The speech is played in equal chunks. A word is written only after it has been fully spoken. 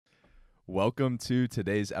Welcome to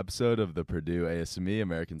today's episode of the Purdue ASME,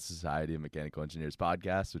 American Society of Mechanical Engineers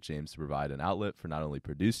podcast, which aims to provide an outlet for not only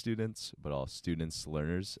Purdue students, but all students,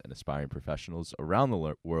 learners, and aspiring professionals around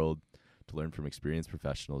the world to learn from experienced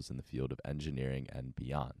professionals in the field of engineering and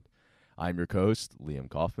beyond. I'm your co-host, Liam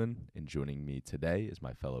Kaufman, and joining me today is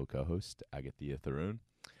my fellow co-host, Agathia Tharoon,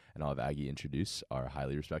 and I'll have Aggie introduce our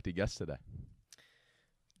highly respected guest today.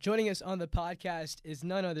 Joining us on the podcast is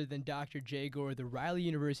none other than Dr. Jay Gore, the Reilly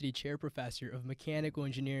University Chair Professor of Mechanical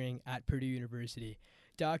Engineering at Purdue University.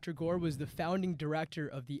 Dr. Gore was the founding director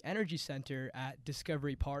of the Energy Center at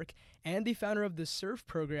Discovery Park and the founder of the SURF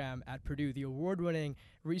program at Purdue, the award-winning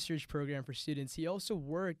research program for students. He also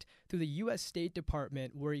worked through the U.S. State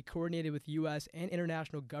Department, where he coordinated with U.S. and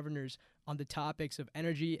international governors on the topics of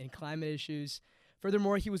energy and climate issues.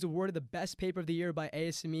 Furthermore, he was awarded the Best Paper of the Year by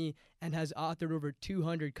ASME and has authored over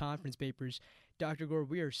 200 conference papers. Dr. Gore,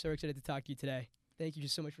 we are so excited to talk to you today. Thank you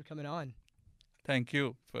just so much for coming on. Thank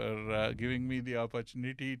you for giving me the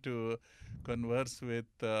opportunity to converse with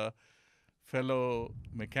fellow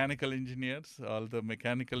mechanical engineers, all the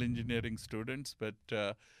mechanical engineering students. But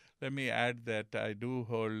let me add that I do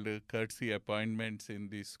hold courtesy appointments in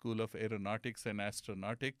the School of Aeronautics and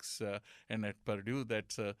Astronautics, and at Purdue,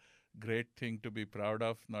 that's a great thing to be proud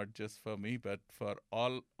of, not just for me, but for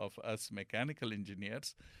all of us mechanical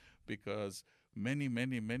engineers, because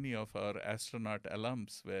many of our astronaut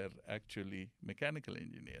alums were actually mechanical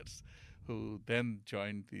engineers who then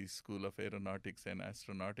joined the School of Aeronautics and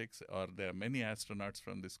Astronautics, or there are many astronauts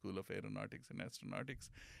from the School of Aeronautics and Astronautics,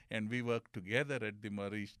 and we work together at the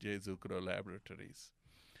Maurice J. Zucrow Laboratories.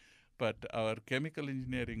 But our chemical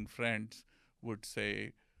engineering friends would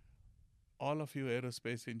say, all of you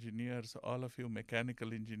aerospace engineers, all of you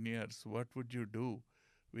mechanical engineers, what would you do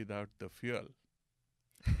without the fuel?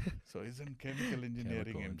 So isn't chemical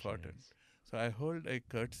engineering important? So I hold a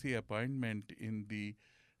courtesy appointment in the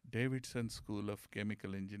Davidson School of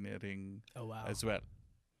Chemical Engineering as well.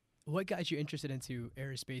 What got you interested into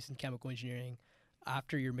aerospace and chemical engineering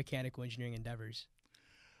after your mechanical engineering endeavors?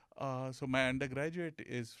 So my undergraduate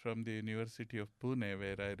is from the University of Pune,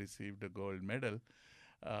 where I received a gold medal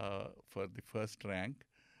for the first rank.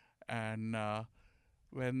 And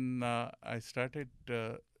when I started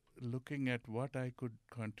looking at what I could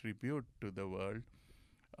contribute to the world,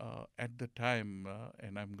 at the time,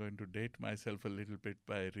 and I'm going to date myself a little bit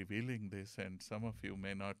by revealing this, and some of you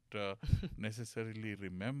may not necessarily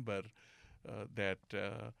remember that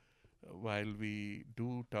while we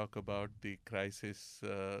do talk about the crisis,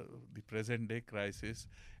 the present-day crisis,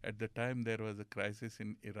 at the time there was a crisis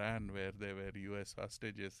in Iran where there were U.S.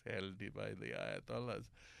 hostages held by the Ayatollahs,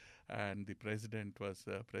 and the president was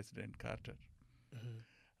President Carter.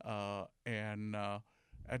 And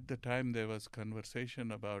at the time there was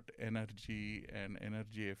conversation about energy and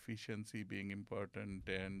energy efficiency being important,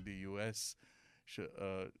 and the U.S.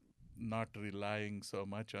 not relying so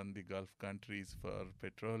much on the Gulf countries for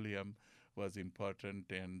petroleum was important,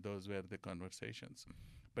 and those were the conversations.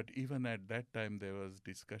 But even at that time, there was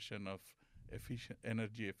discussion of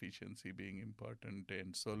energy efficiency being important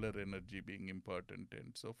and solar energy being important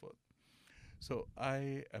and so forth. So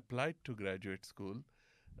I applied to graduate school,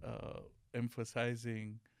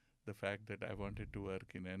 emphasizing the fact that I wanted to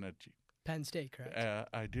work in energy. Penn State, correct?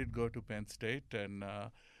 I did go to Penn State, and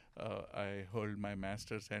I hold my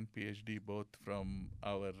master's and PhD both from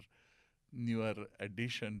our newer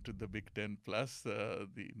addition to the Big Ten Plus, the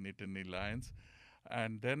Nittany Lions.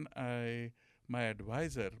 And then my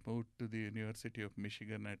advisor moved to the University of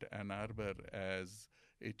Michigan at Ann Arbor as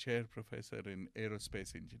a chair professor in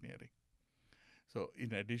aerospace engineering. So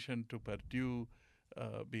in addition to Purdue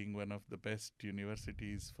being one of the best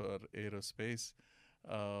universities for aerospace,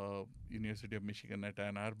 University of Michigan at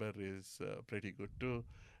Ann Arbor is pretty good too.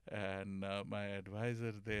 And my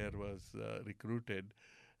advisor there was recruited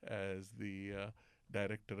as the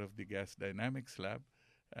director of the gas dynamics lab.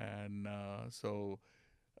 And so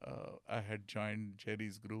I had joined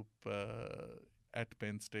Jerry's group at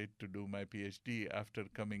Penn State to do my PhD after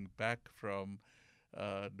coming back from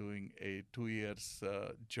doing a 2 years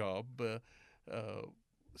job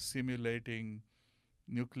simulating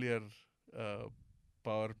nuclear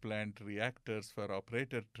power plant reactors for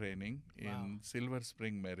operator training in Silver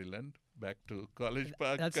Spring, Maryland, back to College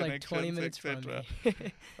Park That's connections, like 20 minutes from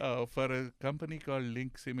me. for a company called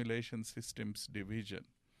Link Simulation Systems Division.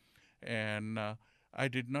 And I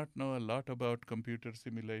did not know a lot about computer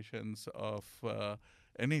simulations of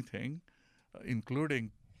anything,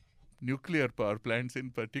 including nuclear power plants in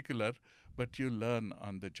particular, but you learn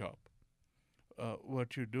on the job.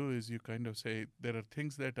 What you do is you kind of say, there are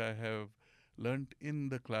things that I have learned in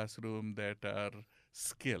the classroom that are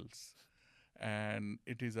skills. And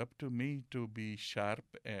it is up to me to be sharp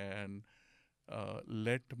and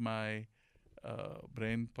let my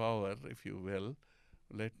brain power, if you will,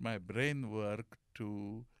 let my brain work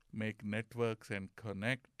to make networks and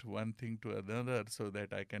connect one thing to another so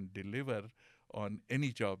that I can deliver on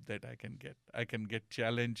any job that I can get. I can get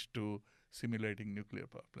challenged to simulating nuclear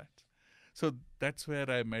power plants. So that's where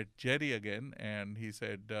I met Jerry again, and he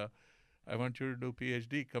said, I want you to do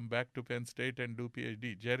PhD, come back to Penn State and do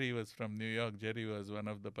PhD. Jerry was from New York. Jerry was one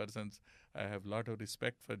of the persons, I have a lot of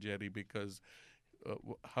respect for Jerry because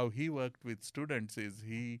how he worked with students is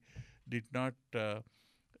he did not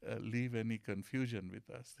leave any confusion with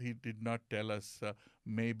us. He did not tell us,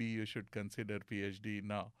 maybe you should consider PhD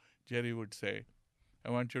now. Jerry would say,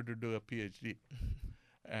 I want you to do a PhD.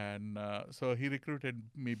 And so he recruited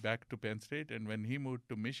me back to Penn State. And when he moved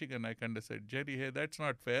to Michigan, I kind of said, Jerry, hey, that's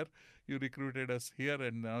not fair. You recruited us here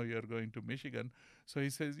and now you're going to Michigan. So he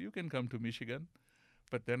says, you can come to Michigan.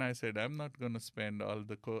 But then I said, I'm not going to spend all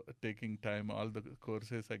the taking time, all the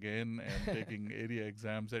courses again and taking area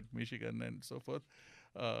exams at Michigan and so forth.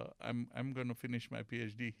 I'm going to finish my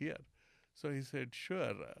PhD here. So he said,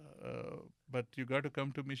 sure, but you got to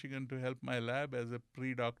come to Michigan to help my lab as a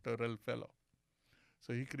pre-doctoral fellow.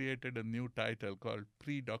 So he created a new title called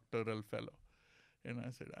pre-doctoral fellow. And I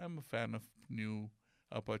said, I'm a fan of new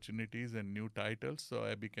opportunities and new titles. So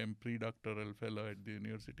I became pre-doctoral fellow at the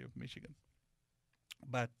University of Michigan.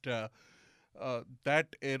 But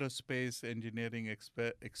that aerospace engineering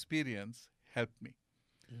experience helped me.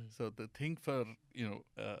 So the thing for,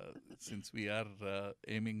 since we are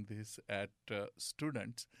aiming this at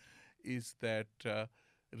students, is that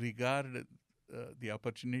regard the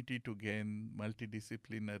opportunity to gain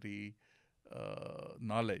multidisciplinary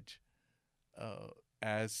knowledge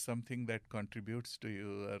as something that contributes to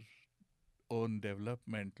your own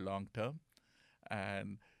development long term,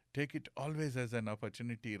 and take it always as an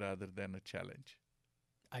opportunity rather than a challenge.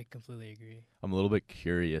 I completely agree. I'm a little bit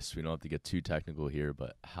curious. We don't have to get too technical here,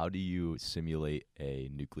 but how do you simulate a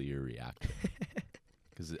nuclear reactor?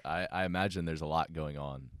 Because I imagine there's a lot going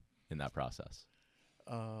on in that process.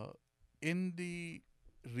 In the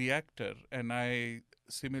reactor, and I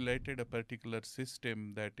simulated a particular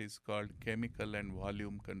system that is called chemical and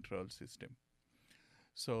volume control system.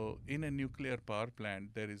 So in a nuclear power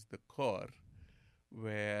plant, there is the core,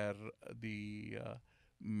 where the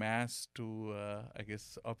mass to, I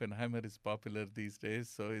guess Oppenheimer is popular these days,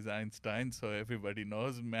 so is Einstein, so everybody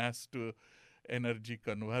knows mass to energy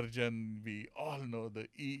conversion. We all know the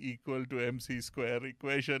E equal to mc square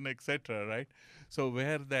equation, etc., right? So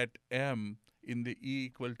where that m in the E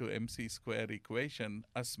equal to mc square equation,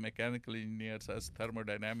 us mechanical engineers, us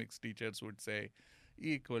thermodynamics teachers would say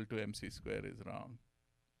E equal to mc square is wrong,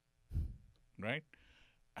 right?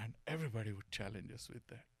 And everybody would challenge us with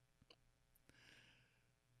that.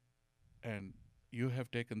 And you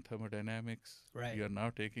have taken thermodynamics, right? You are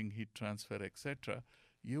now taking heat transfer, etc.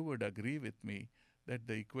 You would agree with me that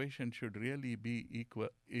the equation should really be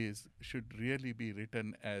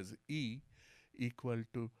written as E equal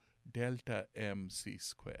to delta mc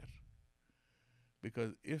square.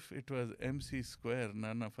 Because if it was mc square,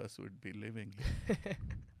 none of us would be living here.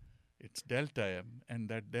 It's delta m, and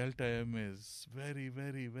that delta m is very,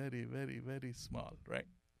 very, very, very, very small, right?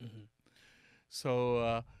 Mm-hmm.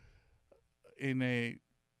 So in a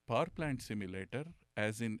power plant simulator,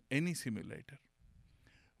 as in any simulator,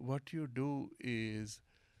 what you do is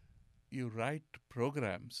you write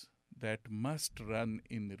programs that must run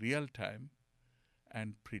in real time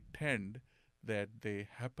and pretend that they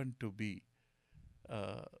happen to be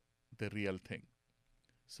the real thing.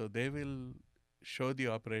 So they will show the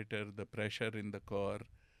operator the pressure in the core,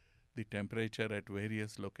 the temperature at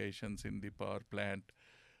various locations in the power plant.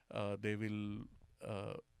 They will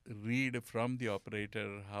read from the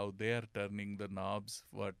operator how they are turning the knobs,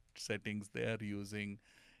 what settings they are using,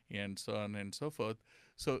 and so on and so forth.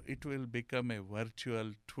 So it will become a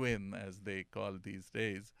virtual twin, as they call these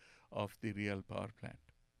days, of the real power plant.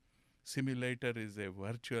 Simulator is a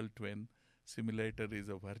virtual twin. Simulator is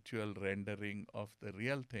a virtual rendering of the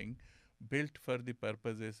real thing, built for the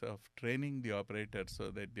purposes of training the operator so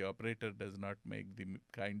that the operator does not make the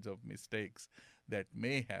kinds of mistakes that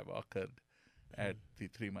may have occurred at the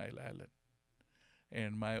 3 Mile Island.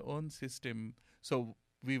 And my own system, so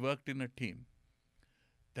we worked in a team.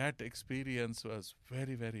 That experience was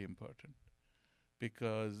very, very important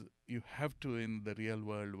because you have to, in the real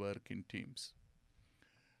world, work in teams.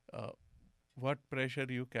 What pressure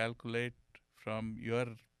you calculate from your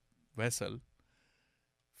vessel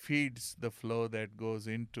feeds the flow that goes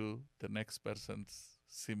into the next person's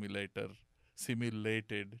simulated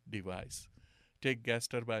device Take gas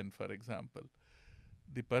turbine, for example.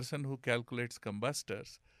 The person who calculates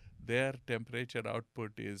combustors, their temperature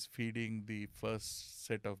output is feeding the first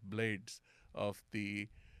set of blades of the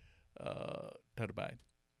turbine.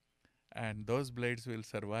 And those blades will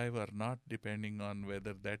survive or not depending on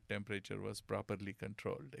whether that temperature was properly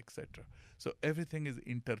controlled, etc. So everything is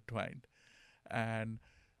intertwined. And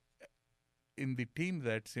in the team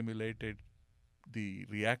that simulated the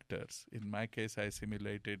reactors, in my case, I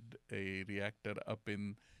simulated a reactor up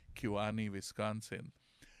in Kewanee, Wisconsin.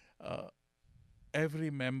 Every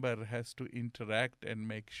member has to interact and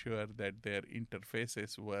make sure that their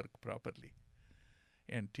interfaces work properly.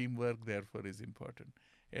 And teamwork, therefore, is important.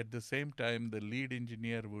 At the same time, the lead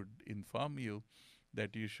engineer would inform you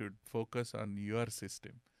that you should focus on your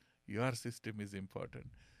system. Your system is important.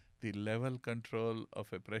 The level control of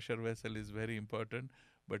a pressure vessel is very important,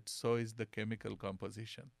 but so is the chemical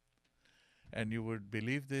composition. And you would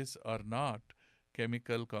believe this or not,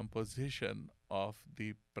 chemical composition of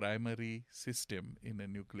the primary system in a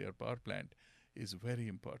nuclear power plant is very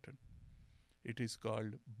important. It is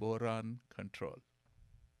called boron control.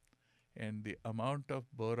 And the amount of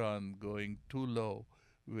boron going too low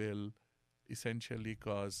will essentially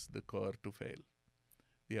cause the core to fail.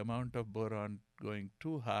 The amount of boron going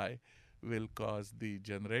too high will cause the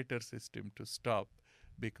generator system to stop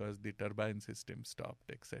because the turbine system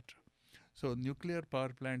stopped, etc. So nuclear power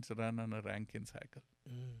plants run on a Rankine cycle.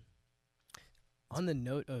 On the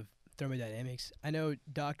note of thermodynamics, I know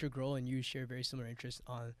Dr. Grohl and you share very similar interests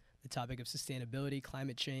on the topic of sustainability,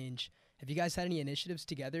 climate change. Have you guys had any initiatives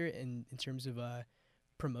together in terms of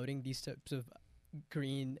promoting these types of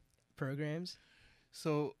green programs?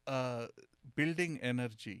 So building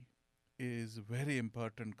energy is a very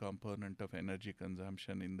important component of energy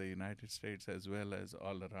consumption in the United States as well as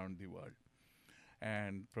all around the world.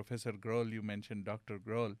 And Professor Grohl, you mentioned Dr.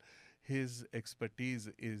 Grohl, his expertise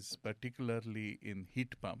is particularly in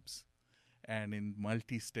heat pumps and in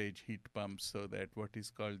multi-stage heat pumps, so that what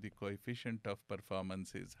is called the coefficient of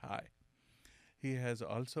performance is high. He has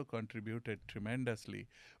also contributed tremendously.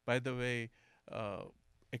 By the way,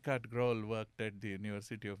 Eckhart Grohl worked at the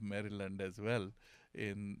University of Maryland as well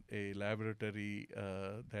in a laboratory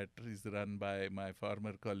that is run by my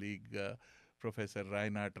former colleague, Professor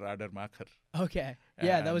Reinhard Rademacher. Okay.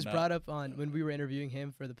 Yeah, that was brought up on when we were interviewing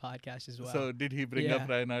him for the podcast as well. So did he bring up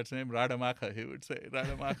Reinhard's name? Rademacher, he would say,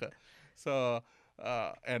 Rademacher. So,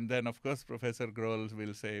 and then, of course, Professor Grohl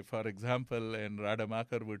will say, for example, and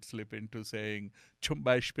Rademacher would slip into saying, zum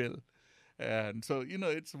Beispiel. And so,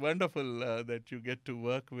 it's wonderful that you get to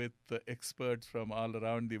work with experts from all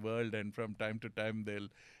around the world, and from time to time they'll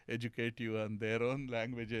educate you on their own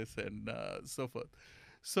languages and so forth.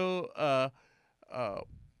 So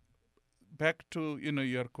back to,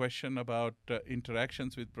 your question about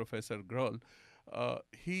interactions with Professor Grohl.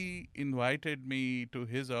 He invited me to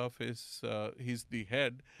his office. He's the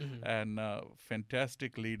head and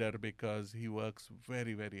fantastic leader because he works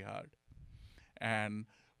very, very hard. And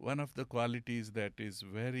one of the qualities that is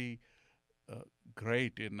very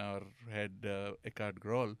great in our head, Eckhart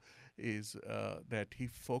Grohl, is that he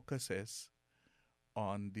focuses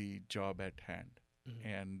on the job at hand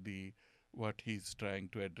and what he's trying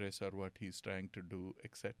to address or what he's trying to do,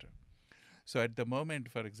 etc. So at the moment,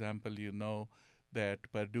 for example, that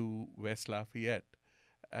Purdue West Lafayette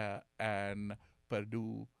and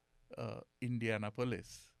Purdue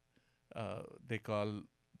Indianapolis, they call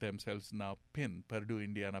themselves now PIN, Purdue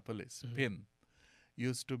Indianapolis. PIN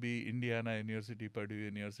used to be Indiana University, Purdue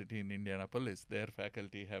University in Indianapolis. Their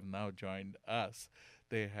faculty have now joined us.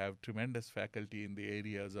 They have tremendous faculty in the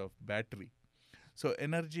areas of battery. So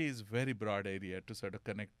energy is a very broad area. To sort of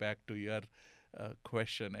connect back to your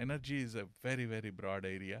question, energy is a very, very broad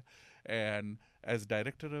area. And as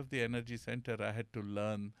director of the Energy Center, I had to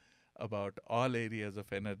learn about all areas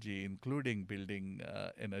of energy, including building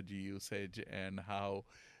energy usage and how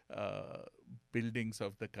buildings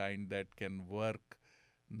of the kind that can work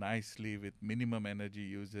nicely with minimum energy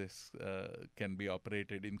uses can be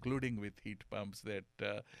operated, including with heat pumps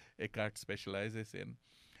that Eckhart specializes in.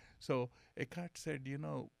 So Eckhart said,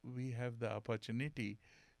 we have the opportunity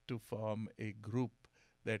to form a group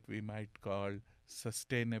that we might call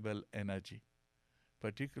sustainable energy,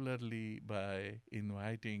 particularly by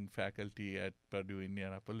inviting faculty at Purdue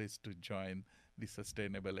Indianapolis to join the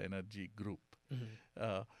sustainable energy group.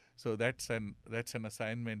 So that's an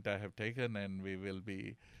assignment I have taken, and we will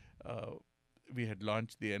be. We had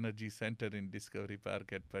launched the Energy Center in Discovery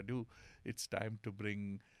Park at Purdue. It's time to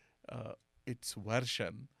bring its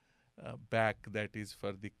version back that is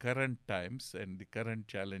for the current times and the current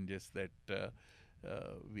challenges that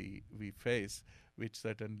we face. which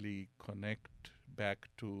certainly connect back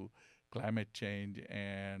to climate change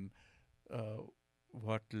and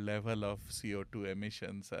what level of CO2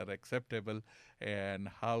 emissions are acceptable and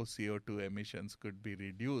how CO2 emissions could be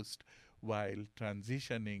reduced while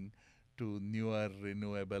transitioning to newer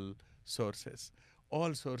renewable sources.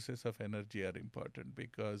 All sources of energy are important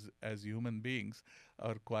because as human beings,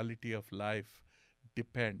 our quality of life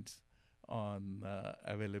depends on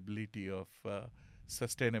availability of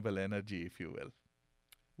sustainable energy, if you will.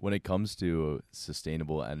 When it comes to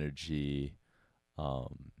sustainable energy,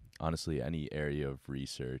 honestly, any area of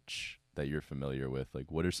research that you're familiar with, like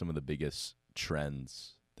what are some of the biggest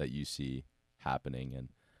trends that you see happening, and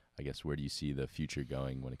I guess where do you see the future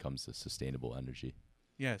going when it comes to sustainable energy?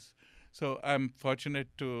 Yes. So I'm fortunate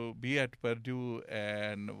to be at Purdue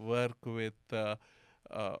and work with,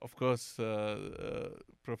 of course,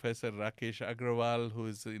 Professor Rakesh Agrawal, who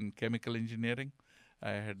is in chemical engineering.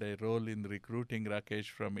 I had a role in recruiting Rakesh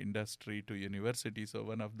from industry to university. So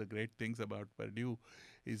one of the great things about Purdue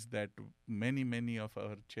is that many of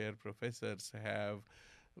our chair professors have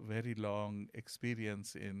very long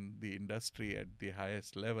experience in the industry at the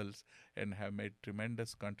highest levels and have made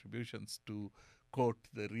tremendous contributions to quote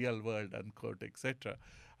the real world, unquote, etc.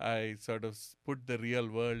 I sort of put the real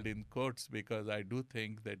world in quotes because I do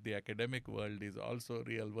think that the academic world is also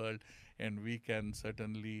real world, and we can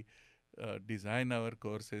certainly design our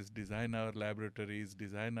courses, design our laboratories,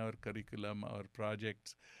 design our curriculum, our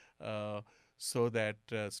projects, so that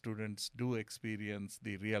students do experience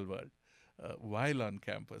the real world while on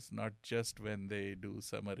campus, not just when they do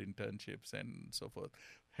summer internships and so forth.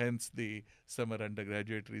 Hence the Summer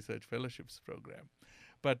Undergraduate Research Fellowships program.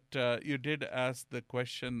 But you did ask the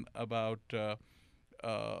question about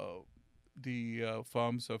the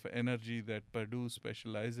forms of energy that Purdue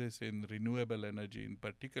specializes in, renewable energy in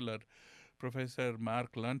particular. Professor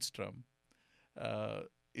Mark Lundstrom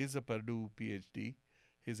is a Purdue PhD.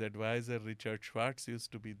 His advisor, Richard Schwartz,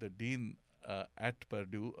 used to be the dean at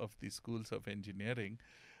Purdue of the schools of engineering.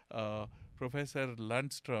 Professor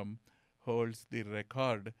Lundstrom holds the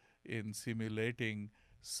record in simulating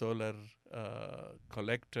solar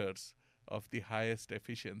collectors of the highest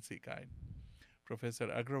efficiency kind. Professor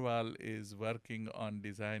Agrawal is working on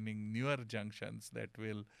designing newer junctions that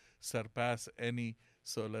will surpass any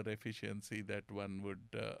solar efficiency that one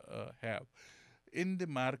would have. In the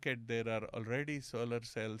market, there are already solar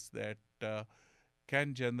cells that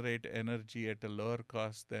can generate energy at a lower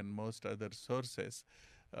cost than most other sources.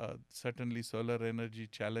 Certainly, solar energy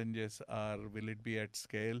challenges are, will it be at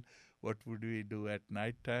scale? What would we do at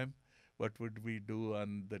nighttime? What would we do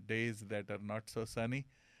on the days that are not so sunny?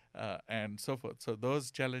 And so forth. So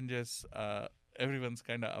those challenges everyone's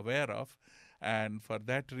kind of aware of. And for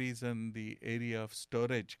that reason, the area of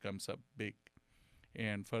storage comes up big.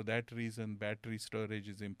 And for that reason, battery storage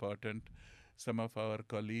is important. Some of our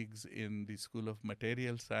colleagues in the School of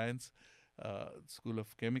Material Science, School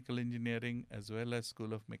of Chemical Engineering, as well as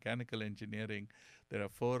School of Mechanical Engineering, there are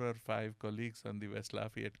 4 or 5 colleagues on the West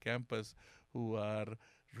Lafayette campus who are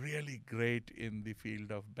really great in the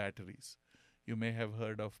field of batteries. You may have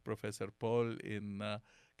heard of Professor Paul in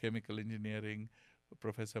chemical engineering,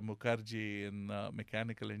 Professor Mukherjee in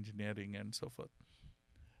mechanical engineering, and so forth.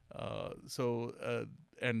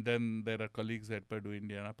 And then there are colleagues at Purdue,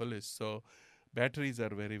 Indianapolis. So batteries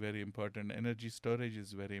are very, very important. Energy storage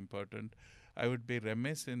is very important. I would be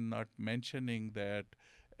remiss in not mentioning that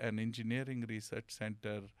an engineering research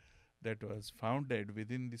center that was founded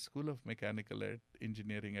within the School of Mechanical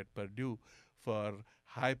Engineering at Purdue for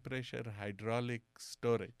high-pressure hydraulic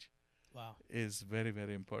storage is very,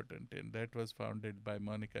 very important. And that was founded by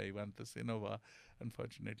Monica Ivantasinova.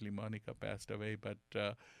 Unfortunately, Monica passed away, but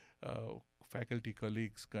faculty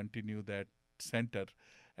colleagues continue that center.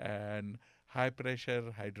 And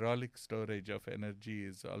high-pressure hydraulic storage of energy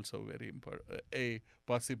is also very important, a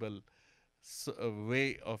possible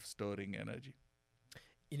way of storing energy.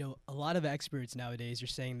 You know, a lot of experts nowadays are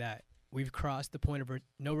saying that we've crossed the point of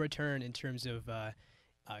no return in terms of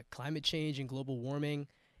climate change and global warming.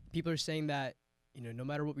 People are saying that, you know, no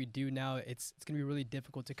matter what we do now, it's going to be really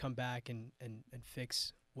difficult to come back and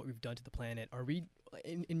fix what we've done to the planet. Are we,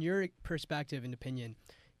 in your perspective and opinion,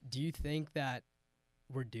 do you think that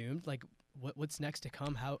we're doomed? Like, what's next to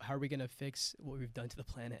come? How are we going to fix what we've done to the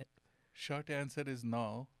planet? Short answer is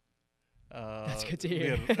no. That's good to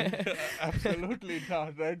hear. Absolutely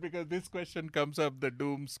not, right? Because this question comes up, the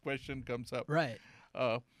dooms question comes up. Right.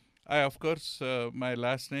 Of course, my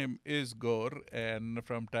last name is Gore, and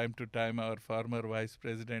from time to time, our former Vice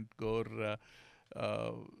President Gore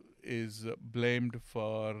is blamed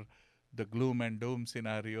for the gloom and doom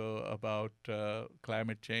scenario about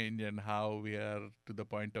climate change and how we are to the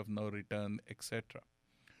point of no return, etc.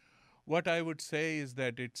 What I would say is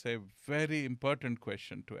that it's a very important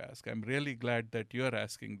question to ask. I'm really glad that you're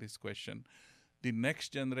asking this question. The next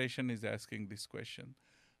generation is asking this question.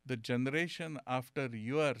 The generation after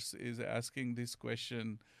yours is asking this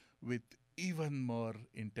question with even more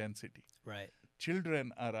intensity. Right.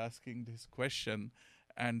 Children are asking this question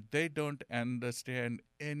and they don't understand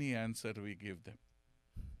any answer we give them.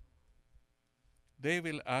 They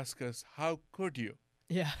will ask us, how could you?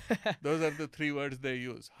 Yeah. Those are the three words they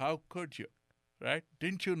use. How could you? Right?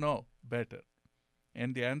 Didn't you know better?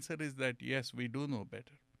 And the answer is that yes, we do know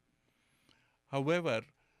better. However,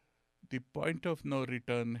 the point of no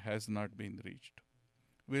return has not been reached.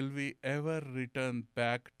 Will we ever return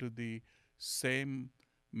back to the same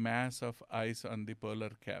mass of ice on the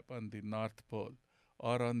polar cap, on the North Pole,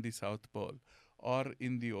 or on the South Pole, or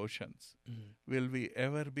in the oceans? Will we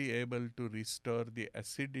ever be able to restore the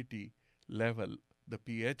acidity level, the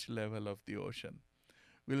pH level of the ocean?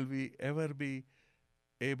 Will we ever be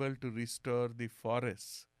able to restore the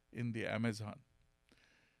forests in the Amazon?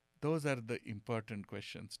 Those are the important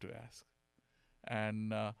questions to ask.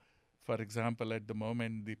 And for example, at the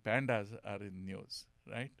moment, the pandas are in news,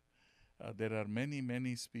 right? There are many,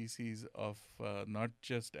 many species of not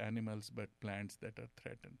just animals but plants that are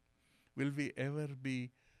threatened. Will we ever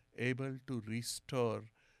be able to restore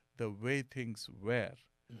the way things were?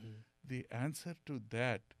 The answer to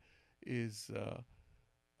that is,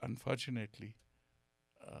 unfortunately,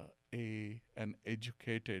 an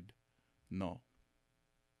educated no.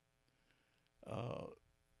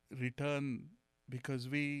 Return, because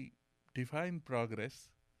we define progress,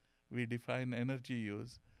 we define energy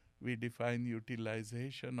use, we define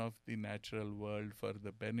utilization of the natural world for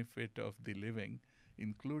the benefit of the living,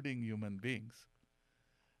 including human beings,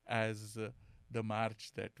 as the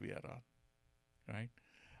march that we are on, right?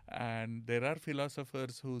 And there are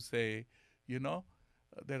philosophers who say,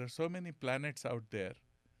 there are so many planets out there.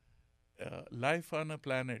 Life on a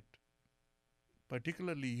planet,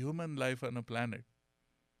 particularly human life on a planet,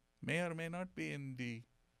 may or may not be in the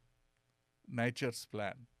nature's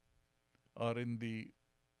plan or in the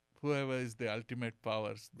whoever is the ultimate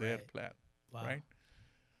powers, their plan, right?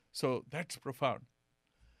 So that's profound.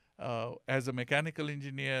 As a mechanical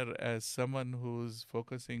engineer, as someone who's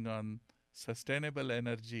focusing on sustainable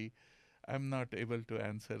energy, I'm not able to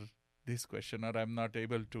answer this question, or I'm not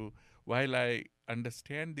able to, while I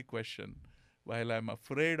understand the question, while I'm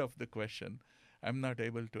afraid of the question, I'm not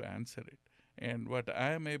able to answer it. And what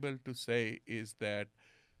I am able to say is that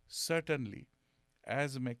certainly,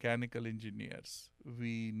 as mechanical engineers,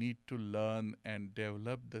 we need to learn and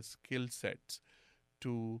develop the skill sets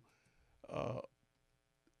to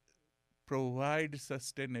provide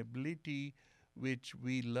sustainability, which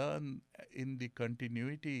we learn in the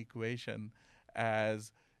continuity equation,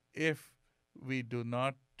 as if we do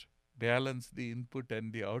not balance the input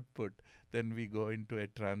and the output, then we go into a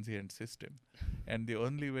transient system. And the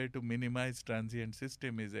only way to minimize transient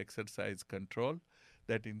system is exercise control.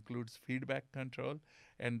 That includes feedback control,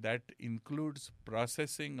 and that includes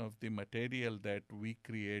processing of the material that we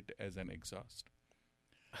create as an exhaust.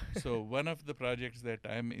 So one of the projects that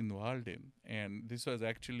I'm involved in, and this was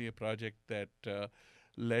actually a project that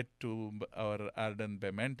led to our Arden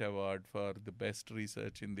Bement Award for the best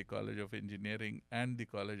research in the College of Engineering and the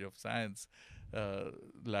College of Science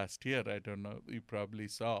last year. I don't know, you probably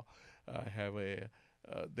saw.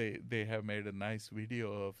 They have made a nice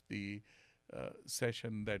video of the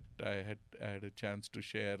session that I had a chance to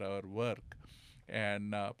share our work.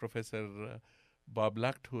 And Professor Bob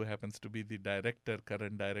Lucht, who happens to be the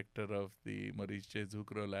current director of the Maurice J.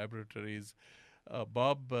 Zucrow Laboratories,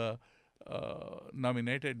 Bob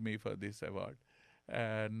nominated me for this award.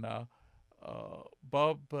 And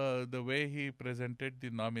Bob, the way he presented the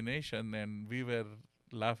nomination, and we were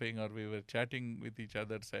laughing, or we were chatting with each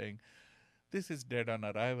other saying, this is dead on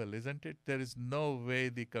arrival, isn't it? There is no way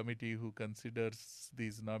the committee who considers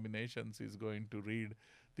these nominations is going to read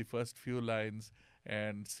the first few lines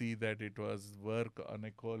and see that it was work on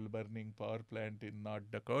a coal-burning power plant in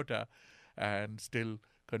North Dakota and still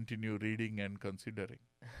continue reading and considering.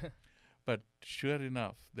 But sure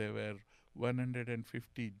enough, there were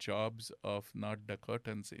 150 jobs of North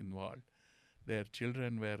Dakotans involved. Their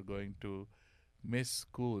children were going to miss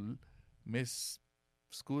school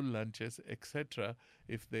lunches, etc.,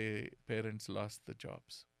 if the parents lost the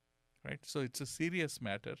jobs, right? So it's a serious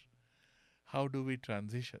matter. How do we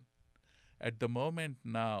transition? At the moment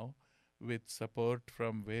now, with support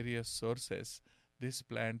from various sources, this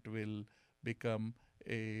plant will become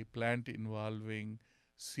a plant involving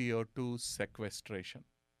CO2 sequestration.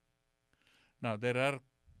 Now, there are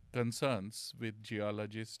concerns with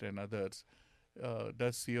geologists and others.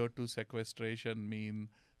 Does CO2 sequestration mean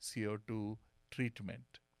CO2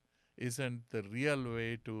 treatment? Isn't the real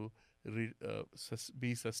way to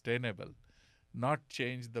be sustainable, not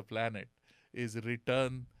change the planet, is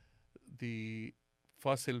return the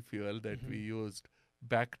fossil fuel that we used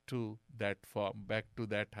back to that form, back to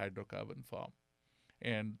that hydrocarbon form?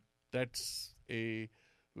 And that's a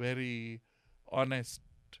very honest,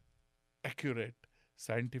 accurate,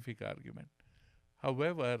 scientific argument.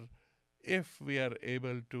 However, if we are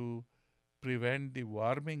able to prevent the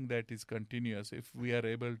warming that is continuous, if we are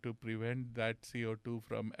able to prevent that CO2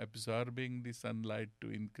 from absorbing the sunlight to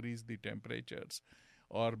increase the temperatures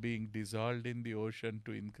or being dissolved in the ocean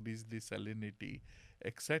to increase the salinity,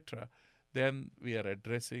 etc., then we are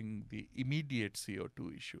addressing the immediate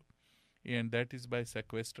CO2 issue. And that is by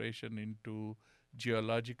sequestration into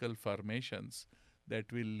geological formations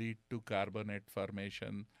that will lead to carbonate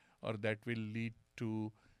formation, or that will lead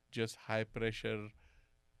to just high pressure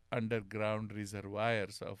underground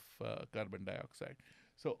reservoirs of carbon dioxide.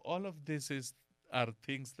 So all of this are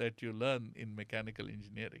things that you learn in mechanical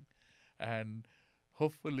engineering. And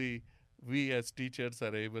hopefully we as teachers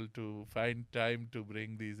are able to find time to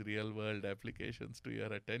bring these real world applications to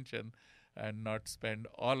your attention and not spend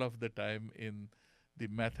all of the time in the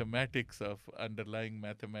underlying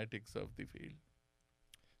mathematics of the field.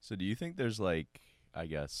 So do you think there's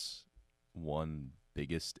one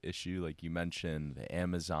biggest issue? Like you mentioned the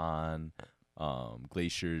Amazon,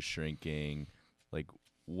 glaciers shrinking. Like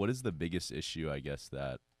what is the biggest issue,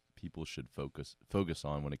 that people should focus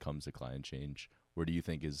on when it comes to climate change? Where do you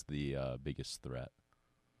think is the biggest threat?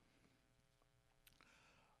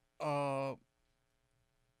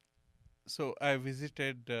 So I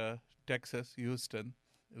visited Texas, Houston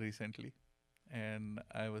recently, and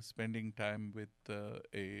I was spending time with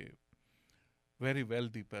a very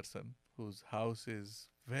wealthy person whose house is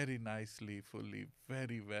very nicely, fully,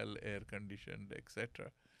 very well air conditioned,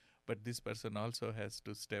 etc. But this person also has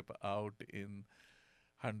to step out in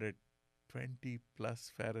 120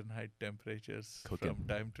 plus Fahrenheit temperatures from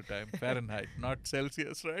time to time. Fahrenheit, not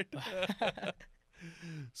Celsius, right?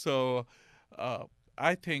 So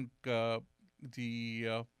I think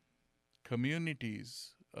the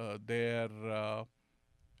communities, their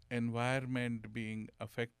environment being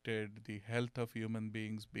affected, the health of human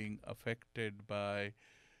beings being affected by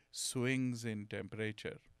swings in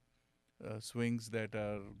temperature, swings that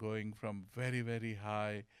are going from very, very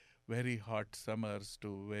high, very hot summers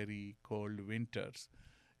to very cold winters,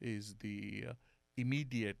 is the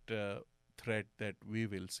immediate threat that we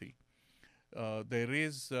will see. There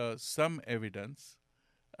is some evidence,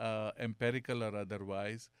 empirical or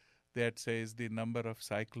otherwise, that says the number of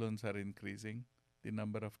cyclones are increasing, the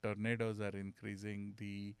number of tornadoes are increasing,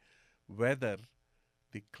 the weather,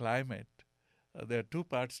 the climate. There are two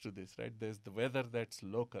parts to this, right? There's the weather that's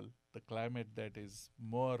local, the climate that is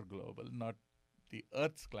more global, not the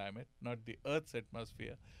Earth's climate, not the Earth's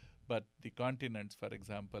atmosphere, but the continents, for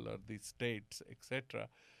example, or the states, etc.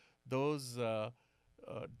 Those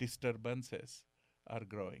disturbances are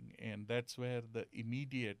growing, and that's where the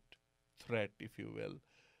immediate threat, if you will,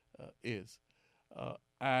 is.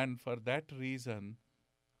 And for that reason,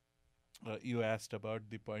 you asked about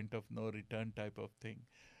the point of no return type of thing.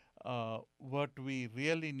 What we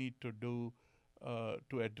really need to do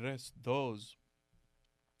to address those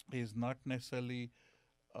is not necessarily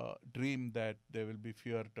dream that there will be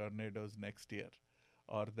fewer tornadoes next year,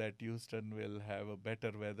 or that Houston will have a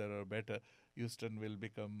better weather, or Houston will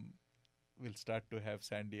start to have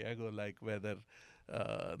San Diego-like weather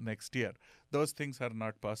next year. Those things are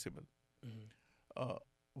not possible. Mm-hmm.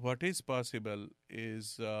 What is possible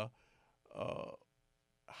is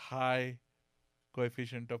high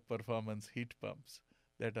coefficient of performance heat pumps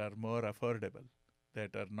that are more affordable,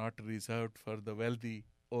 that are not reserved for the wealthy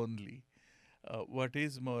only. What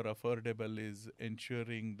is more affordable is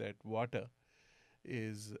ensuring that water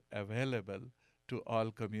is available to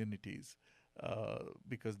all communities,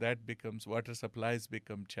 because water supplies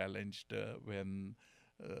become challenged when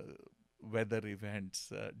weather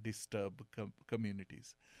events disturb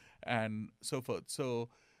communities, and so forth. So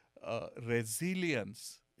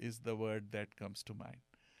resilience is the word that comes to mind.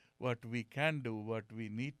 What we can do, what we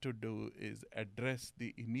need to do, is address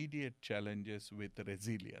the immediate challenges with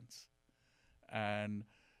resilience. And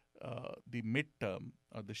the midterm,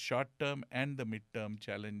 or the short term and the midterm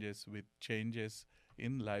challenges with changes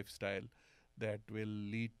in lifestyle that will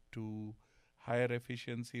lead to higher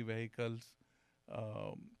efficiency vehicles,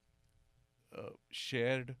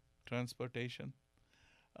 shared transportation,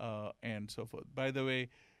 and so forth. By the way,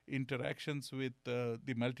 interactions with the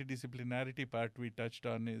multidisciplinarity part we touched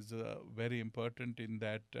on is very important in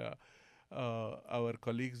that our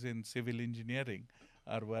colleagues in civil engineering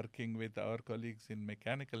are working with our colleagues in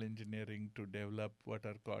mechanical engineering to develop what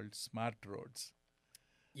are called smart roads.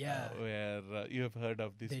 Yeah. Where you have heard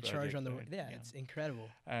of this They project, charge on the right? yeah, it's incredible.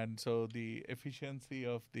 And so the efficiency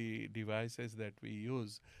of the devices that we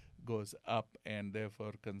use goes up, and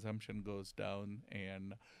therefore consumption goes down,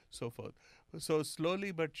 and so forth. So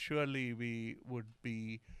slowly but surely we would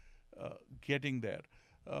be getting there.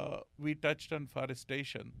 We touched on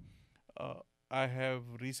forestation. I have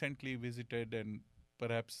recently visited, and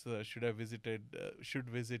perhaps should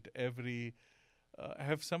visit every.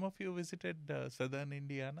 Have some of you visited southern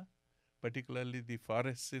Indiana, particularly the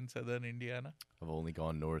forests in southern Indiana? I've only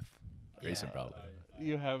gone north. Grayson probably.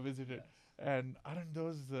 You have visited, and aren't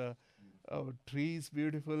those trees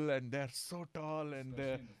beautiful? And they're so tall, and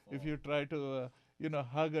if you try to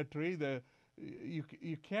hug a tree,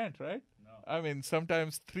 you can't, right? No. I mean,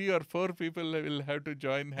 sometimes 3 or 4 people will have to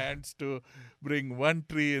join hands to bring one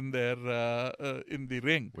tree in their in the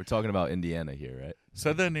ring. We're talking about Indiana here, right?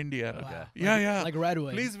 Southern Indiana. Wow. Okay. Yeah. Like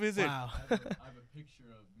redwood. Please visit. Wow. I have a picture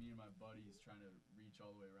of me and my buddies trying to reach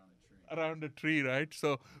all the way around a tree. Around a tree, right?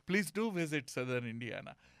 So please do visit southern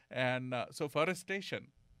Indiana. And so forestation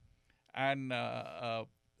and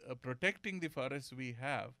protecting the forests we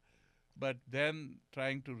have, but then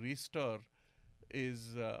trying to restore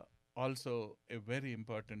is also a very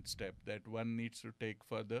important step that one needs to take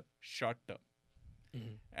for the short term.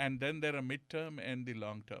 Mm-hmm. And then there are midterm and the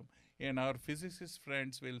long term. And our physicist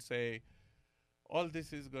friends will say, all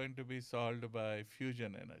this is going to be solved by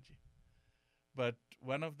fusion energy. But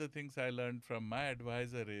one of the things I learned from my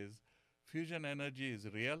advisor is fusion energy is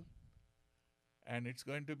real, and it's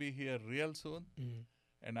going to be here real soon. Mm-hmm.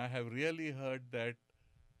 And I have really heard that,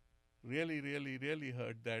 really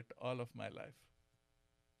heard that all of my life.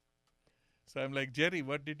 So I'm like, Jerry,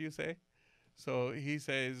 what did you say? So he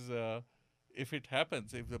says, if it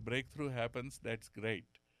happens, if the breakthrough happens, that's great.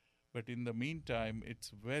 But in the meantime, it's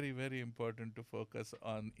very, very important to focus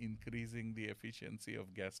on increasing the efficiency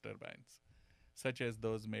of gas turbines, such as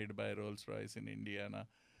those made by Rolls-Royce in Indiana,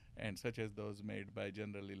 and such as those made by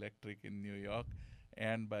General Electric in New York,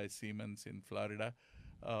 and by Siemens in Florida.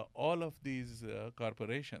 All of these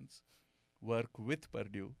corporations work with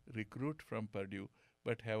Purdue, recruit from Purdue,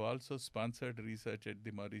 but have also sponsored research at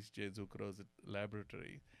the Maurice J. Zucro's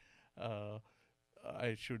laboratory.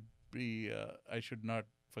 I should not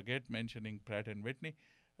forget mentioning Pratt & Whitney,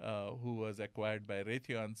 who was acquired by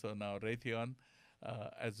Raytheon. So now Raytheon,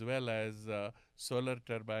 as well as solar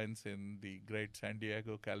turbines in the great San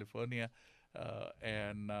Diego, California,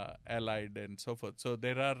 and Allied and so forth. So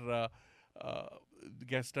there are,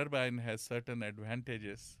 gas turbine has certain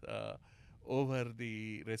advantages over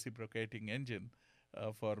the reciprocating engine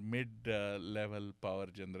for mid-level power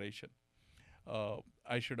generation.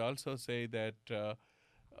 I should also say that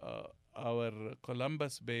our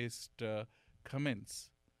Columbus-based Cummins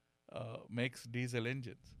makes diesel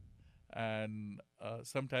engines, and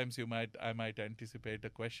sometimes I might anticipate a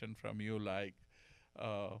question from you like,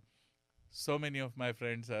 so many of my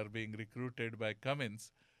friends are being recruited by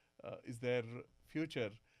Cummins. Is there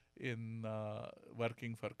future in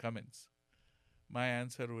working for Cummins? My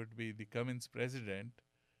answer would be the Cummins president,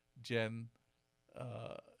 Jen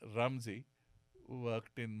Rumsey,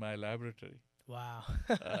 worked in my laboratory. Wow.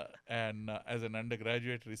 And as an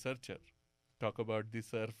undergraduate researcher, talk about the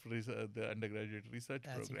the undergraduate research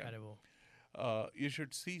That's program. incredible. You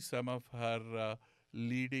should see some of her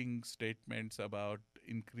leading statements about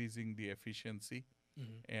increasing the efficiency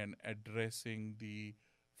and addressing the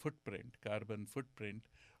carbon footprint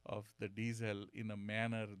of the diesel in a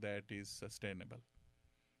manner that is sustainable.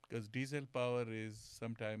 Because diesel power is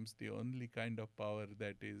sometimes the only kind of power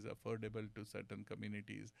that is affordable to certain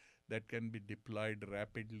communities, that can be deployed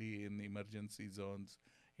rapidly in emergency zones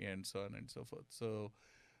and so on and so forth. So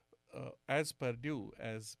as Purdue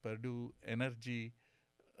Energy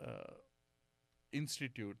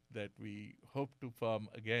Institute that we hope to form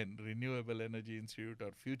again, Renewable Energy Institute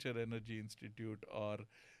or Future Energy Institute or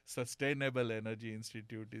Sustainable Energy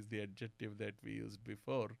Institute is the adjective that we used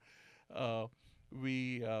before.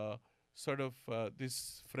 We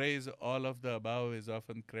this phrase, all of the above, is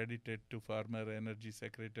often credited to former Energy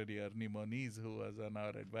Secretary Ernie Moniz, who was on our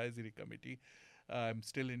advisory committee. I'm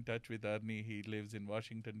still in touch with Ernie. He lives in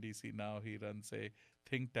Washington, D.C. now. He runs a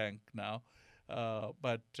think tank now.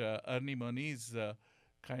 But Ernie Moniz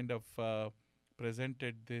kind of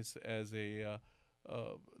presented this as a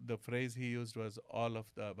the phrase he used was all of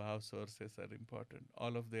the above sources are important.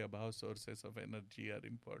 All of the above sources of energy are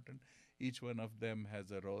important. Each one of them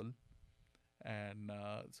has a role. And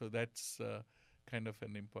so that's kind of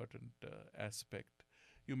an important aspect.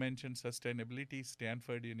 You mentioned sustainability.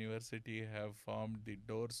 Stanford University have formed the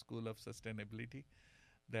Door School of Sustainability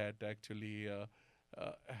that actually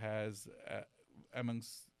has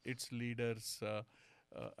amongst its leaders,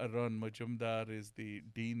 Arun Majumdar is the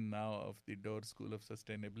dean now of the Door School of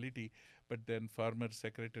Sustainability. But then former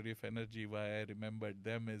Secretary of Energy, why I remembered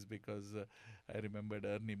them is because I remembered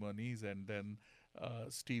Ernie Moniz, and then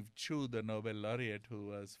Steve Chu, the Nobel laureate, who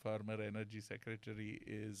was former Energy Secretary,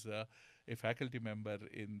 is a faculty member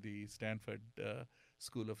in the Stanford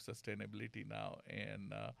School of Sustainability now.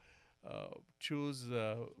 And Chu's,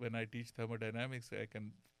 when I teach thermodynamics, I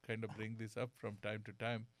can kind of bring this up from time to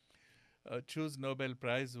time. Chu's Nobel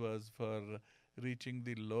Prize was for reaching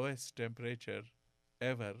the lowest temperature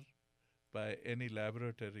ever by any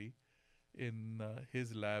laboratory in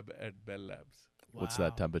his lab at Bell Labs. What's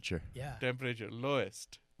that temperature? Yeah. Temperature,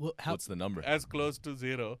 lowest. Well, What's the number? As close to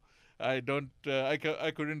zero. I don't. I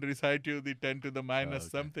couldn't recite you the 10 to the minus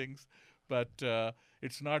somethings, but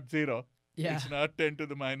it's not zero. Yeah. It's not 10 to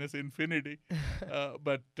the minus infinity.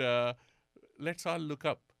 But let's all look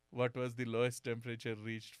up what was the lowest temperature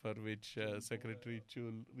reached for which Secretary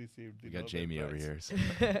Chu received the We got Nobel Jamie over Prize.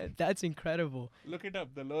 here. That's incredible. Look it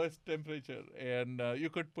up, the lowest temperature. And you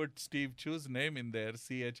could put Steve Chu's name in there.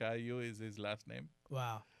 CHIU is his last name.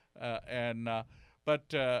 Wow.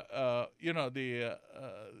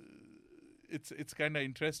 It's kind of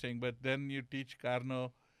interesting. But then you teach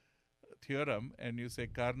Carnot theorem, and you say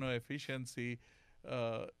Carnot efficiency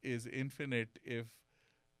is infinite if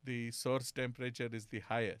the source temperature is the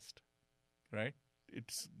highest, right?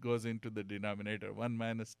 It goes into the denominator, 1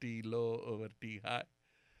 minus T low over T high.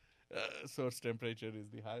 Source temperature is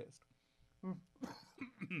the highest.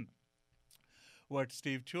 What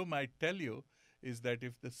Steve Chu might tell you is that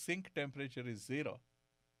if the sink temperature is zero,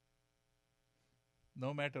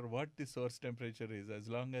 no matter what the source temperature is, as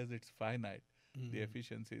long as it's finite, the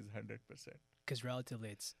efficiency is 100%. Because relatively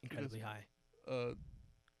it's incredibly high.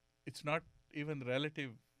 It's not even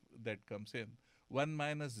relative that comes in. 1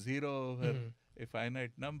 minus 0 over a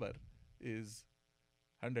finite number is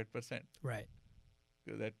 100%. Right.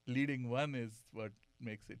 That leading one is what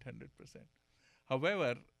makes it 100%.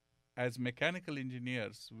 However, as mechanical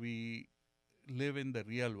engineers, we live in the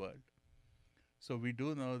real world. So we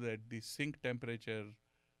do know that the sink temperature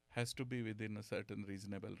has to be within a certain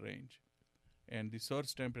reasonable range. And the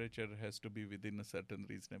source temperature has to be within a certain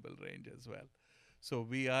reasonable range as well. So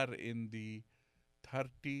we are in the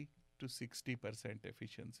 30 to 60%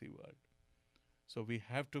 efficiency world. So we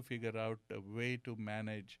have to figure out a way to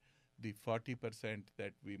manage the 40%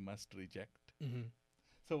 that we must reject.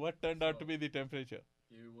 So what turned out to be the temperature?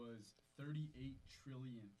 It was 38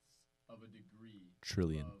 trillionths of a degree.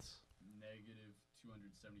 Trillionths. Of negative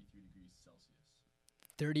 273 degrees Celsius.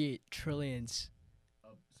 38 trillions.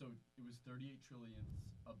 So it was 38 trillionths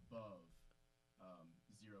above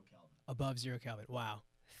 0 Kelvin. Above 0 Kelvin. Wow.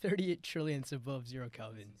 38 trillionths above 0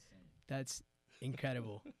 Kelvin. That's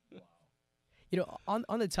incredible. Wow. You know,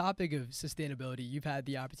 on the topic of sustainability, you've had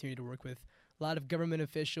the opportunity to work with a lot of government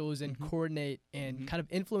officials and coordinate and kind of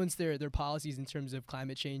influence their policies in terms of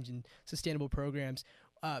climate change and sustainable programs.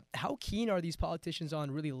 How keen are these politicians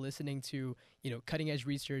on really listening to, you know, cutting edge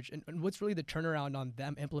research, and what's really the turnaround on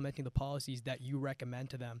them implementing the policies that you recommend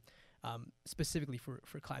to them, specifically for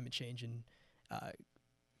climate change and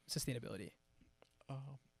sustainability?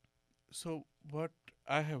 So what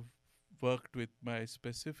I have worked with, my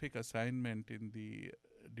specific assignment in the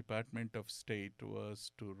Department of State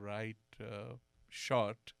was to write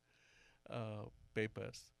short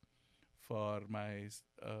papers for my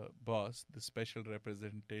boss, the Special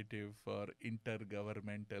Representative for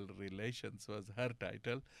Intergovernmental Relations was her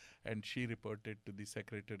title, and she reported to the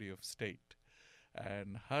Secretary of State.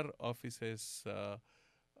 And her office's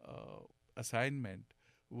assignment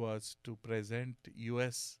was to present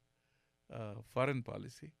U.S. Foreign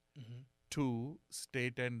policy to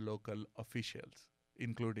state and local officials,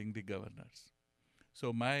 including the governors.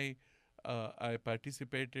 So I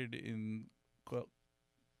participated in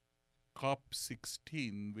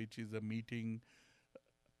COP16, which is a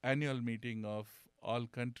annual meeting of all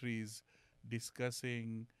countries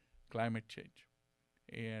discussing climate change.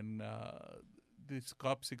 And this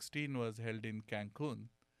COP16 was held in Cancun,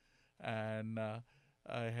 and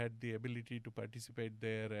I had the ability to participate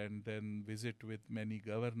there and then visit with many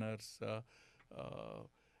governors.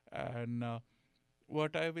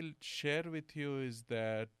 What I will share with you is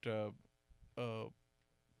that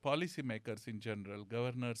policymakers in general,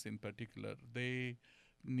 governors in particular, they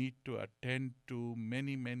need to attend to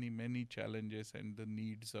many, many, many challenges and the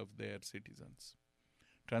needs of their citizens.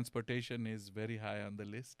 Transportation is very high on the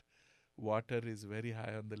list. Water is very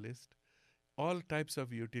high on the list. All types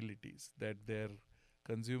of utilities that their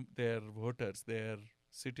voters, their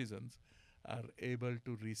citizens are able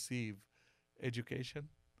to receive, education,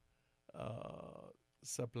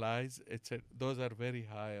 supplies, etc. Those are very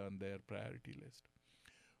high on their priority list.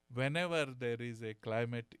 Whenever there is a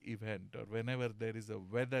climate event or whenever there is a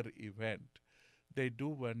weather event, they do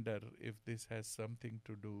wonder if this has something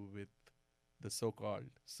to do with the so-called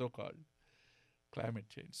climate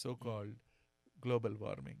change, so-called global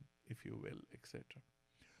warming, if you will, etc.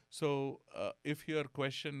 So if your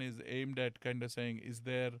question is aimed at kind of saying, is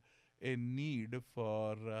there a need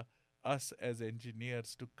for us as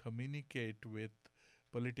engineers to communicate with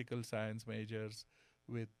political science majors,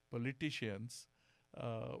 with politicians,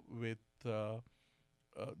 with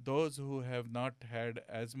those who have not had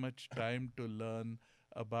as much time to learn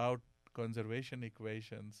about conservation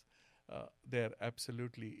equations, there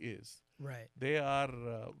absolutely is. Right. They are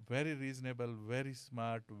very reasonable, very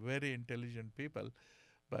smart, very intelligent people,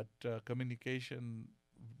 but communication,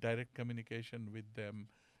 direct communication with them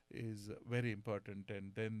is very important,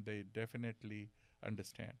 and then they definitely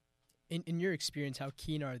understand. In your experience, how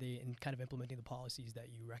keen are they in kind of implementing the policies that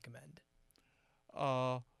you recommend?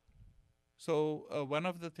 So one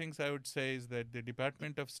of the things I would say is that the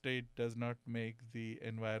Department of State does not make the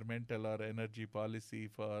environmental or energy policy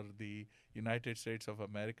for the United States of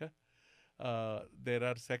America. There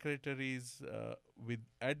are secretaries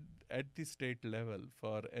at the state level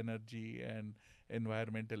for energy and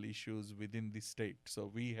environmental issues within the state.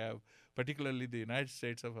 So we have, particularly the United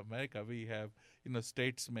States of America, we have,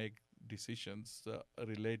 states make decisions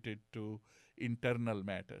related to internal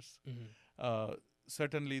matters. Mm-hmm.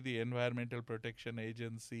 Certainly the Environmental Protection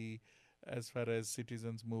Agency, as far as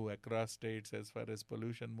citizens move across states, as far as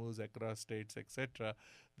pollution moves across states, etc.,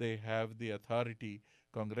 they have the authority.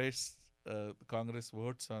 Congress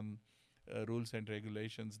votes on rules and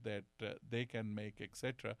regulations that they can make,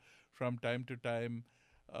 etc. From time to time,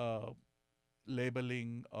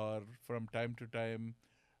 labeling or from time to time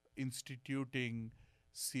instituting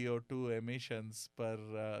CO2 emissions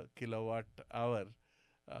per kilowatt hour.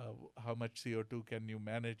 How much CO2 can you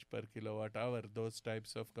manage per kilowatt hour? Those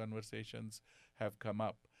types of conversations have come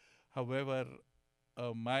up. However,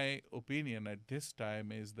 my opinion at this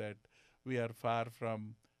time is that we are far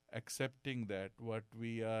from accepting that. What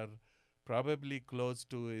we are probably close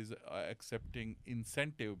to is accepting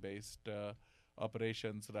incentive-based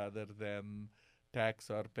operations rather than tax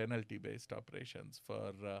or penalty-based operations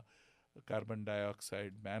for carbon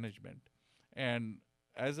dioxide management. And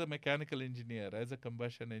as a mechanical engineer, as a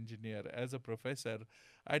combustion engineer, as a professor,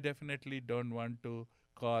 I definitely don't want to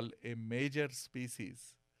call a major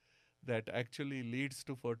species that actually leads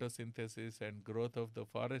to photosynthesis and growth of the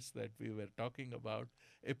forests that we were talking about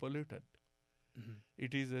a pollutant. Mm-hmm.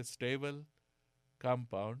 It is a stable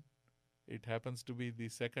compound. It happens to be the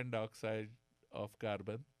second oxide of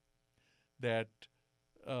carbon that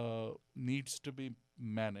needs to be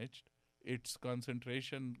managed. Its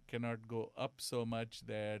concentration cannot go up so much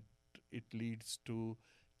that it leads to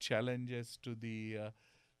challenges to the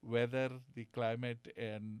weather, the climate,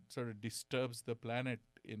 and sort of disturbs the planet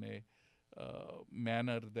in a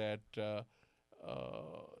manner that the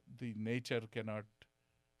nature cannot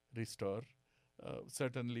restore.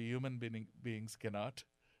 Certainly human beings cannot,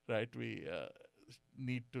 right? We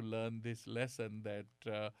need to learn this lesson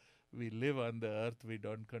that we live on the earth, we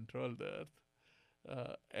don't control the earth.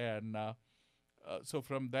 So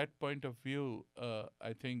from that point of view,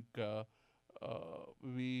 I think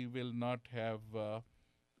we will not have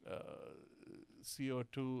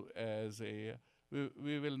CO2 as a...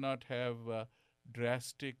 We will not have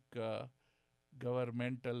drastic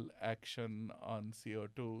governmental action on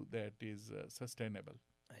CO2 that is sustainable.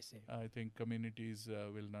 I see. I think communities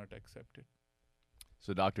will not accept it.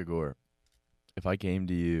 So, Dr. Gore, if I came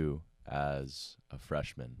to you as a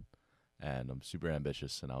freshman and I'm super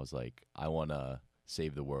ambitious and I was like, I want to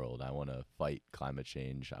save the world, I want to fight climate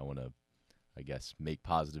change, I want to, I guess, make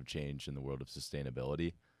positive change in the world of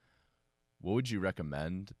sustainability, what would you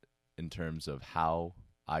recommend in terms of how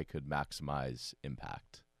I could maximize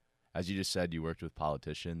impact? As you just said, you worked with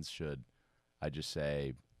politicians. Should I just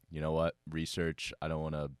say, you know what, research, I don't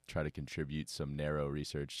want to try to contribute some narrow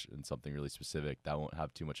research in something really specific that won't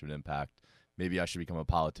have too much of an impact. Maybe I should become a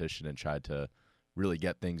politician and try to really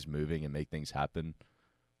get things moving and make things happen.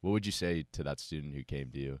 What would you say to that student who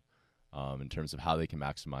came to you in terms of how they can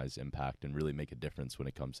maximize impact and really make a difference when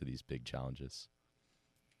it comes to these big challenges?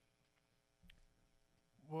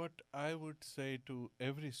 What I would say to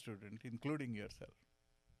every student, including yourself,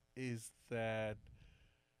 is that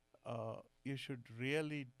you should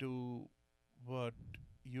really do what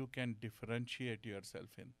you can differentiate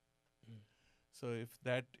yourself in. So if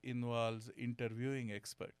that involves interviewing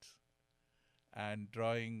experts and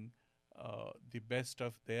drawing the best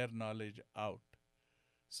of their knowledge out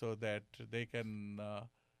so that they can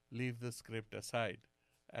leave the script aside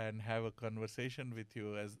and have a conversation with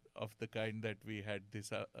you as of the kind that we had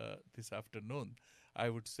this afternoon, I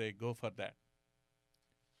would say go for that,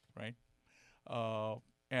 right?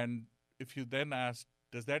 And if you then ask,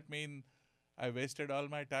 does that mean I wasted all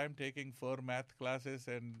my time taking 4 math classes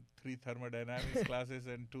and 3 thermodynamics classes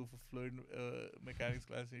and 2 fluid mechanics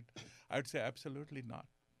classes? I would say absolutely not.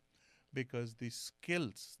 Because the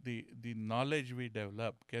skills, the knowledge we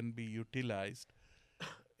develop can be utilized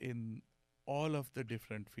in all of the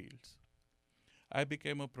different fields. I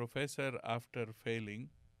became a professor after failing.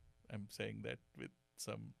 I'm saying that with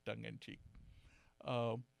some tongue-in-cheek.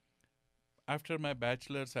 After my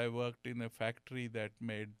bachelor's, I worked in a factory that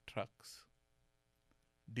made trucks,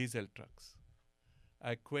 diesel trucks.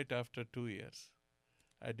 I quit after 2 years.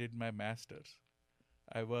 I did my master's.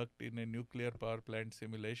 I worked in a nuclear power plant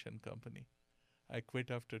simulation company. I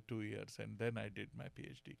quit after 2 years and then I did my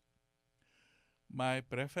PhD. My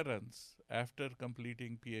preference after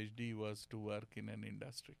completing PhD was to work in an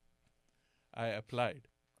industry. I applied.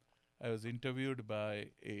 I was interviewed by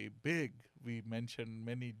a big, we mentioned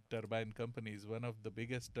many turbine companies, one of the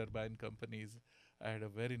biggest turbine companies. I had a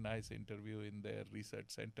very nice interview in their research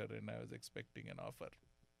center and I was expecting an offer.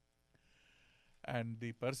 And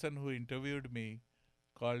the person who interviewed me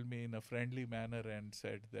called me in a friendly manner and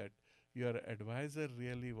said that your advisor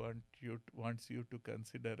really wants you to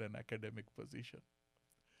consider an academic position.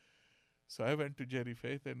 So I went to Jerry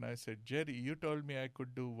Faith and I said, Jerry, you told me I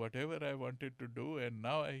could do whatever I wanted to do and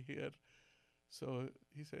now I hear. So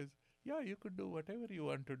he says, yeah, you could do whatever you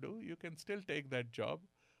want to do. You can still take that job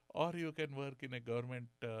or you can work in a government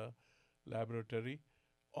laboratory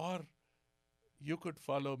or you could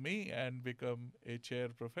follow me and become a chair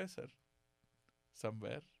professor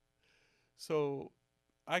somewhere. So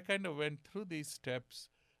I kind of went through these steps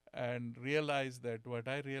and realized that what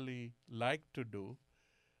I really liked to do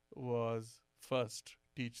was first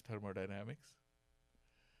teach thermodynamics.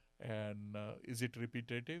 And is it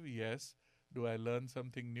repetitive? Yes. Do I learn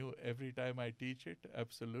something new every time I teach it?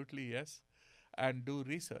 Absolutely yes. And do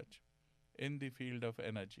research in the field of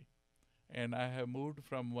energy. And I have moved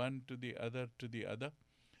from one to the other to the other.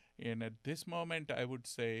 And at this moment, I would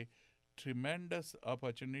say tremendous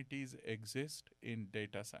opportunities exist in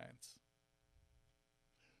data science.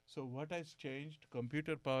 So what has changed?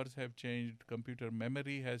 Computer powers have changed. Computer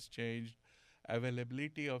memory has changed.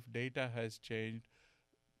 Availability of data has changed.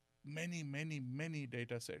 Many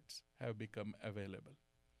data sets have become available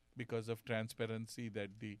because of transparency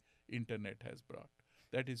that the internet has brought.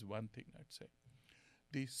 That is one thing I'd say.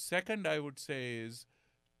 The second I would say is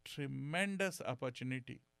tremendous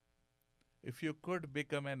opportunity. If you could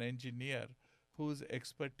become an engineer whose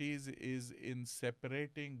expertise is in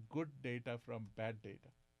separating good data from bad data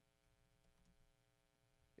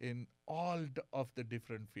in all of the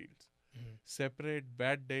different fields. Separate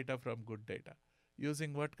bad data from good data.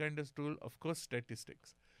 Using what kind of tool? Of course,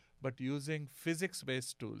 statistics. But using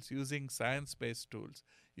physics-based tools, using science-based tools,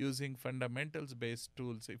 using fundamentals-based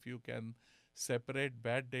tools, if you can separate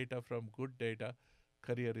bad data from good data,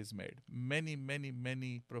 career is made.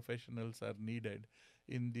 Many professionals are needed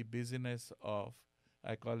in the business of,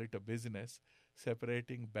 I call it a business,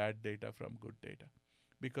 separating bad data from good data.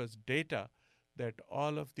 Because data that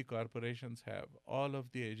all of the corporations have, all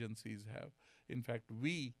of the agencies have, in fact,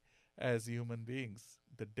 we as human beings,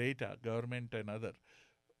 the data, government and other,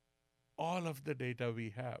 all of the data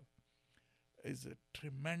we have is a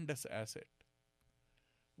tremendous asset.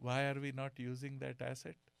 Why are we not using that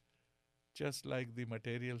asset? Just like the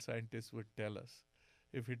material scientists would tell us,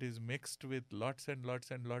 if it is mixed with lots and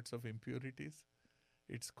lots of impurities,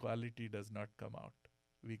 its quality does not come out.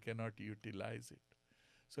 We cannot utilize it.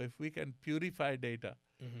 So if we can purify data,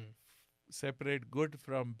 separate good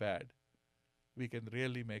from bad, we can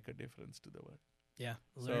really make a difference to the world. Yeah.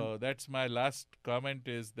 So that's my last comment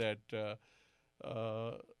is that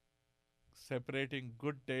separating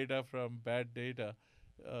good data from bad data,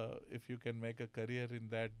 if you can make a career in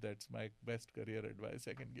that, that's my best career advice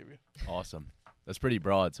I can give you. Awesome. That's pretty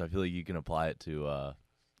broad, so I feel like you can apply it to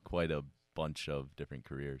quite a bunch of different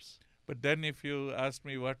careers. But then if you ask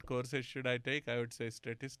me what courses should I take, I would say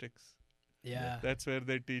statistics. Yeah. That's where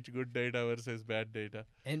they teach good data versus bad data.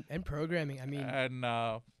 And programming, I mean. And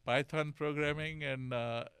Python programming and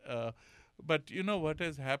But what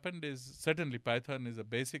has happened is certainly Python is a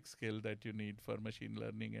basic skill that you need for machine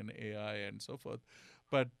learning and AI and so forth.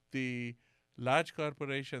 But the large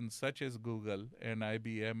corporations such as Google and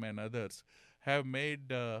IBM and others have made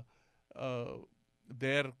their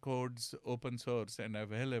codes open source and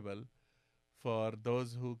available for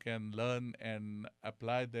those who can learn and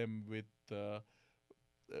apply them with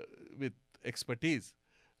expertise.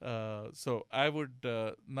 So I would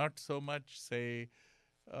not so much say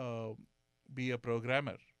be a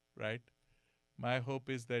programmer, right? My hope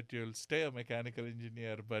is that you'll stay a mechanical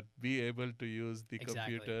engineer, but be able to use the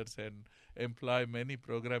Exactly. computers and employ many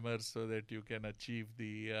programmers so that you can achieve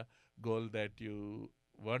the goal that you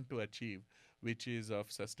want to achieve, which is of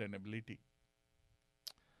sustainability.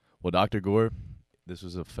 Well, Dr. Gore, this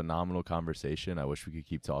was a phenomenal conversation. I wish we could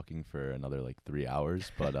keep talking for another 3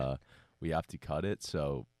 hours, but we have to cut it.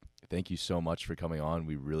 So thank you so much for coming on.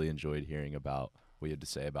 We really enjoyed hearing about what you had to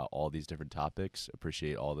say about all these different topics.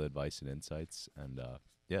 Appreciate all the advice and insights. And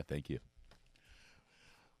yeah, thank you.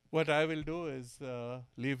 What I will do is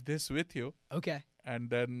leave this with you. Okay.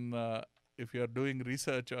 And then if you're doing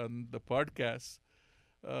research on the podcast,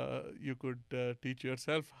 you could teach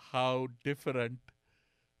yourself how different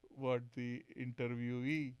what the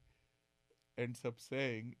interviewee ends up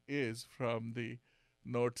saying is from the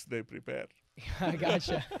notes they prepare. I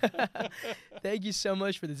gotcha. Thank you so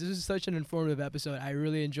much for this. This was such an informative episode. I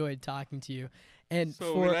really enjoyed talking to you. And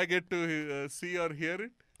So will I get to see or hear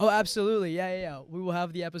it? Oh, absolutely. Yeah. We will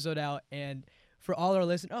have the episode out. And for all our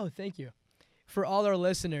listeners, thank you. For all our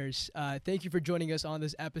listeners, thank you for joining us on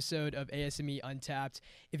this episode of ASME Untapped.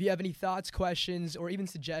 If you have any thoughts, questions, or even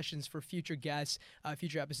suggestions for future guests,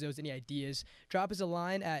 future episodes, any ideas, drop us a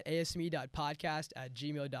line at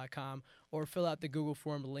asme.podcast@gmail.com or fill out the Google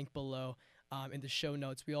form link below in the show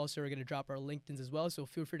notes. We also are going to drop our LinkedIns as well, so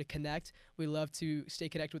feel free to connect. We love to stay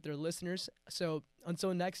connected with our listeners. So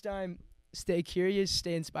until next time, stay curious,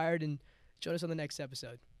 stay inspired, and join us on the next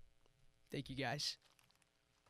episode. Thank you, guys.